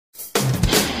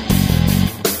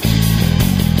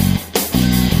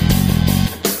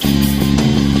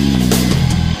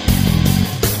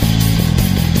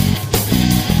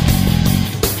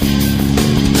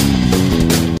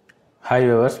Hi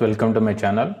viewers, welcome to my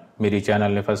channel. మీరు ఈ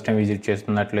ఛానల్ని ఫస్ట్ టైం విజిట్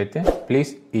చేస్తున్నట్లయితే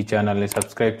ప్లీజ్ ఈ ఛానల్ని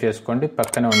సబ్స్క్రైబ్ చేసుకోండి.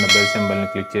 పక్కనే ఉన్న బెల్ సింబల్ని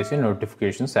క్లిక్ చేసి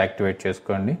నోటిఫికేషన్స్ యాక్టివేట్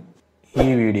చేసుకోండి. ఈ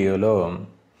వీడియోలో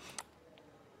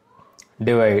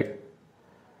divide,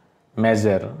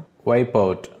 measure,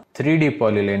 wipeout 3D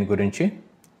polyline గురించి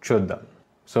చూద్దాం.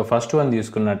 సో ఫస్ట్ వన్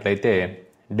తీసుకున్నట్లయితే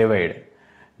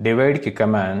డివైడ్కి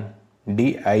కమాండ్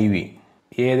div.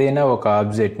 ఏదైనా ఒక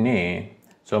ఆబ్జెక్ట్ని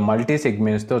సో మల్టీ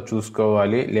సెగ్మెంట్స్తో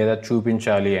చూసుకోవాలి లేదా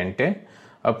చూపించాలి అంటే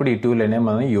అప్పుడు ఈ టూల్ అనేది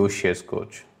మనం యూజ్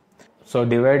చేసుకోవచ్చు. సో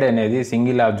డివైడ్ అనేది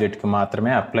సింగిల్ ఆబ్జెక్ట్కి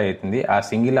మాత్రమే అప్లై అవుతుంది. ఆ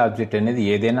సింగిల్ ఆబ్జెక్ట్ అనేది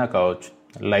ఏదైనా కావచ్చు,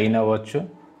 లైన్ అవ్వచ్చు,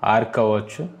 ఆర్క్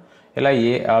అవ్వచ్చు, ఇలా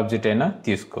ఏ ఆబ్జెక్ట్ అయినా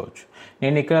తీసుకోవచ్చు.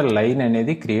 నేను ఇక్కడ లైన్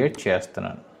అనేది క్రియేట్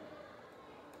చేస్తున్నాను.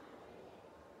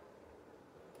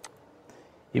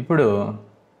 ఇప్పుడు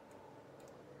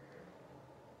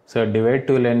సో డివైడ్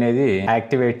టూల్ అనేది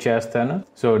యాక్టివేట్ చేస్తాను.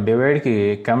 సో డివైడ్కి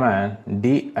కమాండ్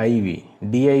div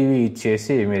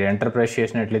ఇచ్చేసి మీరు ఎంటర్ ప్రెస్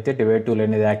చేసినట్లయితే డివైడ్ టూల్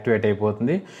అనేది యాక్టివేట్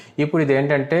అయిపోతుంది. ఇప్పుడు ఇది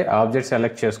ఏంటంటే object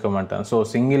select చేసుకోమంటాను. So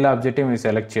single object మీరు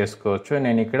సెలెక్ట్ చేసుకోవచ్చు.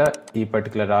 నేను ఇక్కడ ఈ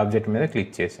పర్టికులర్ ఆబ్జెక్ట్ మీద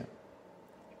క్లిక్ చేశాను.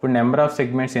 ఇప్పుడు నెంబర్ ఆఫ్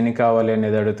సెగ్మెంట్స్ ఎన్ని కావాలి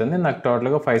అనేది అడుగుతుంది. నాకు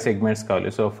టోటల్గా 5 సెగ్మెంట్స్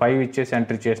కావాలి. సో 5 ఇచ్చేసి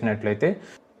ఎంటర్ చేసినట్లయితే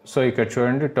సో ఇక్కడ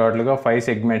చూడండి టోటల్గా 5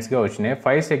 సెగ్మెంట్స్గా వచ్చినాయి.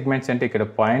 5 సెగ్మెంట్స్ అంటే ఇక్కడ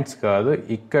పాయింట్స్ కాదు,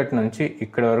 ఇక్కడి నుంచి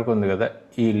ఇక్కడ వరకు ఉంది కదా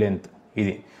ఈ లెంత్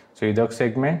ఇది. సో ఇదొక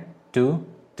సెగ్మెంట్, 2,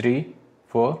 3,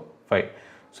 4, 5.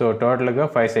 సో టోటల్గా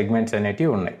 5 సెగ్మెంట్స్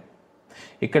అనేటివి ఉన్నాయి.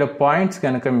 ఇక్కడ పాయింట్స్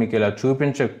కనుక మీకు ఇలా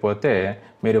చూపించకపోతే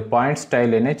మీరు పాయింట్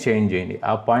స్టైల్ అనేది చేంజ్ చేయండి.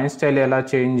 ఆ పాయింట్ స్టైల్ ఎలా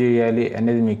చేంజ్ చేయాలి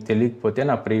అనేది మీకు తెలియకపోతే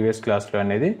నా ప్రీవియస్ క్లాస్లో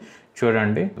అనేది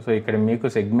చూడండి. సో ఇక్కడ మీకు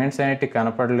సెగ్మెంట్స్ అనేవి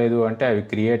కనపడలేదు అంటే అవి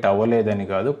క్రియేట్ అవ్వలేదని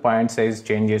కాదు, పాయింట్ సైజ్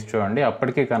చేంజ్ చేసి చూడండి.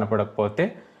 అప్పటికీ కనపడకపోతే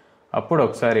అప్పుడు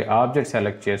ఒకసారి ఆబ్జెక్ట్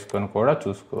సెలెక్ట్ చేసుకొని కూడా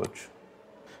చూసుకోవచ్చు.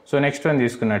 సో నెక్స్ట్ వన్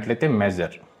తీసుకున్నట్లయితే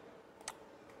మెజర్.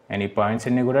 నేను ఈ పాయింట్స్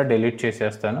అన్ని కూడా డిలీట్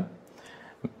చేసేస్తాను.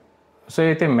 సో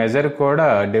అయితే మెజర్ కూడా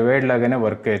డివైడ్ లాగానే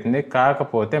వర్క్ అవుతుంది,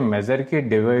 కాకపోతే మెజర్కి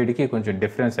డివైడ్కి కొంచెం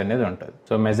డిఫరెన్స్ అనేది ఉంటుంది.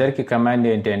 సో మెజర్కి కమాండ్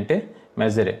ఏంటి అంటే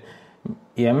మెజరే,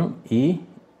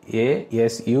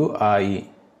 MEASURE.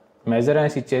 మెజర్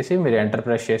అనేసి ఇచ్చేసి మీరు ఎంటర్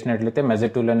ప్రెస్ చేసినట్లయితే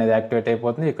మెజర్ టూల్ అనేది యాక్టివేట్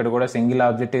అయిపోతుంది. ఇక్కడ కూడా సింగిల్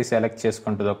ఆబ్జెక్ట్ సెలెక్ట్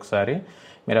చేసుకుంటుంది. ఒకసారి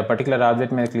మీరు ఆ పర్టికులర్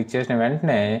ఆబ్జెక్ట్ మీద క్లిక్ చేసిన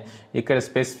వెంటనే ఇక్కడ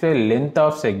స్పెసిఫై లెంత్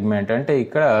ఆఫ్ సెగ్మెంట్ అంటే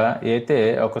ఇక్కడ అయితే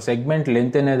ఒక సెగ్మెంట్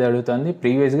లెంత్ అనేది అడుగుతుంది.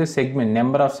 ప్రీవియస్గా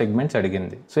నెంబర్ ఆఫ్ సెగ్మెంట్స్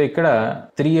అడిగింది. సో ఇక్కడ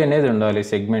 3 అనేది ఉండాలి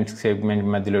సెగ్మెంట్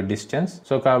మధ్యలో డిస్టెన్స్.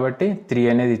 సో కాబట్టి 3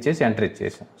 అనేది ఇచ్చేసి ఎంటర్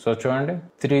ఇచ్చేసాం. సో చూడండి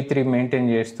 3 మెయింటైన్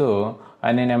చేస్తూ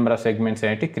అన్ని నెంబర్ ఆఫ్ సెగ్మెంట్స్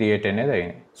అనేవి క్రియేట్ అనేది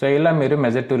అయినాయి. సో ఇలా మీరు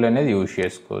మెజర్ టూల్ అనేది యూజ్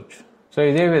చేసుకోవచ్చు. సో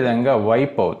ఇదే విధంగా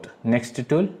wipeout, next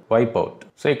tool wipeout.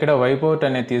 So ఇక్కడ వైప్అవుట్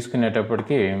అనేది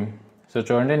తీసుకునేటప్పటికి సో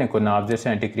చూడండి నేను కొన్ని ఆబ్జెక్ట్స్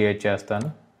అనేవి క్రియేట్ చేస్తాను.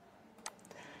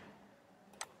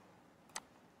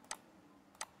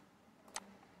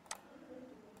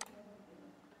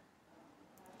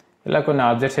 ఇలా కొన్ని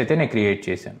ఆబ్జెక్ట్స్ అయితే నేను క్రియేట్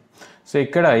చేశాను. సో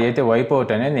ఇక్కడ అయితే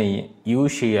వైప్అవుట్ అనేది నేను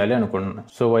యూజ్ చేయాలి అనుకుంటున్నాను.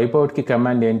 సో వైప్అవుట్కి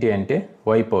కమాండ్ ఏంటి అంటే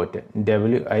వైప్అవుట్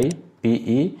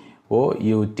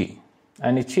WIPEOUT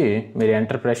అని ఇచ్చి మీరు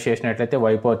ఎంటర్ ప్రెస్ చేసినట్లయితే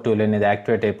వైప్అవుట్ టూల్ అనేది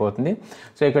యాక్టివేట్ అయిపోతుంది.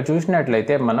 సో ఇక్కడ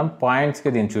చూసినట్లయితే మనం పాయింట్స్కి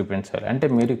దీన్ని చూపించాలి. అంటే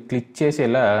మీరు క్లిక్ చేసి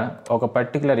ఇలా ఒక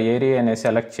పర్టికులర్ ఏరియా అనేది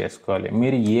సెలెక్ట్ చేసుకోవాలి.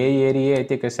 మీరు ఏ ఏరియా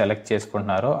అయితే ఇక్కడ సెలెక్ట్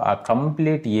చేసుకుంటున్నారో ఆ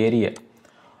కంప్లీట్ ఏరియా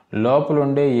లోపల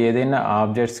ఉండే ఏదైనా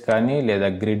ఆబ్జెక్ట్స్ కానీ లేదా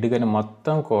గ్రిడ్ కానీ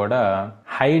మొత్తం కూడా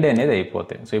హైడ్ అనేది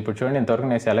అయిపోతాయి. సో ఇప్పుడు చూడండి ఇంతవరకు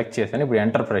నేను సెలెక్ట్ చేశాను. ఇప్పుడు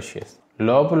ఎంటర్ ప్రెస్ చేస్తాను.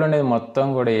 లోపల ఉండేది మొత్తం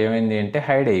కూడా ఏమైంది అంటే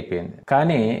హైడ్ అయిపోయింది.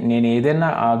 కానీ నేను ఏదైనా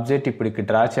ఆబ్జెక్ట్ ఇప్పుడు ఇక్కడ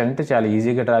డ్రా చేయాలంటే చాలా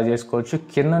ఈజీగా డ్రా చేసుకోవచ్చు.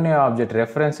 కిందనే ఆబ్జెక్ట్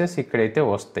రెఫరెన్సెస్ ఇక్కడైతే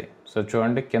వస్తాయి. సో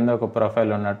చూడండి కింద ఒక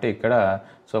ప్రొఫైల్ ఉన్నట్టు ఇక్కడ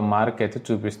సో మార్క్ అయితే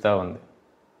చూపిస్తూ ఉంది.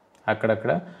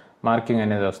 అక్కడక్కడ మార్కింగ్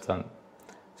అనేది వస్తుంది.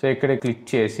 సో ఇక్కడ క్లిక్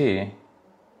చేసి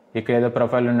ఇక్కడ ఏదో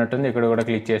ప్రొఫైల్ ఉన్నట్టుంది, ఇక్కడ కూడా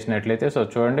క్లిక్ చేసినట్లయితే సో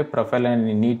చూడండి ప్రొఫైల్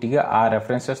అనేది నీట్గా ఆ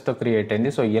రెఫరెన్సెస్తో క్రియేట్ అయింది.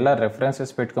 సో ఇలా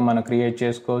రెఫరెన్సెస్ పెట్టుకుని మనం క్రియేట్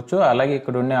చేసుకోవచ్చు. అలాగే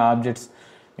ఇక్కడ ఉన్న ఆబ్జెక్ట్స్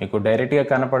మీకు డైరెక్ట్గా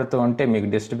కనపడుతూ ఉంటే మీకు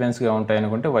డిస్టర్బెన్స్గా ఉంటాయి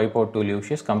అనుకుంటే వైప్అవుట్ టూల్ యూజ్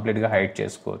చేసి కంప్లీట్గా హైడ్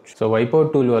చేసుకోవచ్చు. సో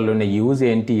వైప్అవుట్ టూల్ వల్ల ఉన్న యూజ్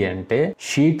ఏంటి అంటే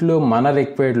షీట్లో మన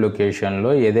రిక్వైర్డ్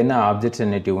లొకేషన్లో ఏదైనా ఆబ్జెక్ట్స్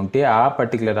అనేటివి ఉంటే ఆ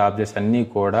పర్టికులర్ ఆబ్జెక్ట్స్ అన్నీ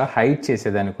కూడా హైడ్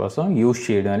చేసేదానికోసం యూజ్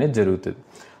చేయడం అనేది జరుగుతుంది.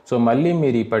 సో మళ్ళీ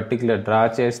మీరు ఈ పర్టికులర్ డ్రా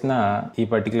చేసిన ఈ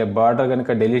పర్టికులర్ బార్డర్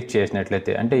కనుక డిలీట్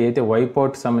చేసినట్లయితే అంటే అయితే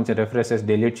వైప్అవుట్ సంబంధించిన రెఫరెన్సెస్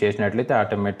డిలీట్ చేసినట్లయితే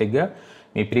ఆటోమేటిక్గా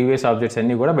మీ ప్రీవియస్ ఆబ్జెక్ట్స్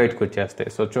అన్నీ కూడా బయటకు వచ్చేస్తాయి.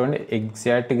 సో చూడండి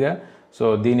ఎగ్జాక్ట్గా సో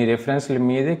దీని రెఫరెన్స్ల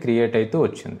మీదే క్రియేట్ అవుతూ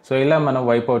వచ్చింది. సో ఇలా మనం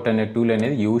వైప్అవుట్ అనే టూల్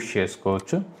అనేది యూజ్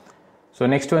చేసుకోవచ్చు. సో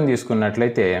నెక్స్ట్ వన్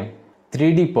తీసుకున్నట్లయితే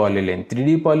 3D పాలీలైన్.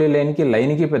 3D పాలీలైన్కి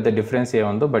లైన్కి పెద్ద డిఫరెన్స్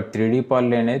ఏముందో బట్ 3D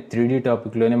పాలీలైన్ అనేది 3D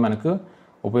టాపిక్లోనే మనకు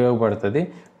ఉపయోగపడుతుంది.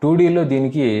 2Dలో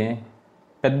దీనికి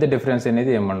పెద్ద డిఫరెన్స్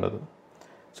అనేది ఏముండదు.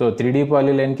 So 3D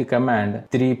పాలీలైన్కి command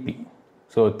 3P.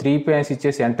 So 3P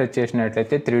ఇచ్చేసి ఎంటర్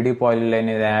చేసినట్లయితే 3D పాలీలైన్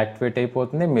అనేది యాక్టివేట్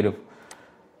అయిపోతుంది. మీరు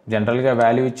జనరల్గా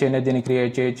వాల్యూ ఇచ్చి అయినా దీన్ని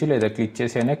క్రియేట్ చేయొచ్చు, లేదా క్లిక్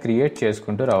చేసి అయినా క్రియేట్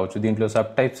చేసుకుంటూ రావచ్చు. దీంట్లో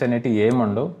సబ్ టైప్స్ అనేవి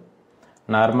ఏముండవు,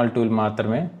 నార్మల్ టూల్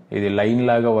మాత్రమే. ఇది లైన్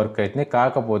లాగా వర్క్ అవుతుంది.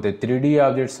 కాకపోతే 3D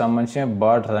ఆబ్జెక్ట్స్ సంబంధించిన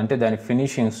బార్డర్స్ అంటే దాని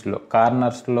ఫినిషింగ్స్లో,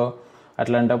 కార్నర్స్లో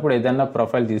అట్లాంటప్పుడు ఏదైనా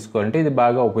ప్రొఫైల్ తీసుకోవాలంటే ఇది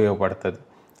బాగా ఉపయోగపడుతుంది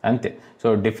అంతే. సో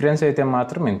డిఫరెన్స్ అయితే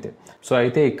మాత్రం ఇంతే. సో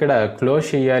అయితే ఇక్కడ క్లోజ్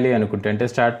చేయాలి అనుకుంటే, అంటే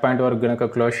స్టార్ట్ పాయింట్ వరకు కనుక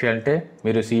క్లోజ్ చేయాలంటే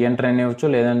మీరు ఎంటర్ అని ఇవ్వచ్చు,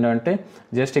 లేదంటే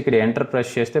జస్ట్ ఇక్కడ ఎంటర్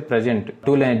ప్రెస్ చేస్తే ప్రజెంట్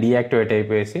టూల్ అనేది డీయాక్టివేట్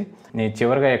అయిపోయేసి నేను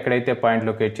చివరిగా ఎక్కడైతే పాయింట్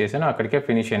లొకేట్ చేశానో అక్కడికే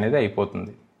ఫినిష్ అనేది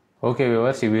అయిపోతుంది. ఓకే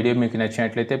వ్యూవర్స్, ఈ వీడియో మీకు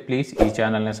నచ్చినట్లయితే ప్లీజ్ ఈ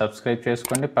ఛానల్ని సబ్స్క్రైబ్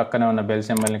చేసుకోండి, పక్కనే ఉన్న బెల్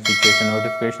సింబల్ని క్లిక్ చేసి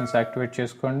నోటిఫికేషన్స్ యాక్టివేట్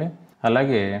చేసుకోండి.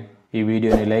 అలాగే ఈ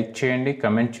వీడియోని లైక్ చేయండి,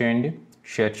 కమెంట్ చేయండి,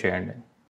 షేర్ చేయండి.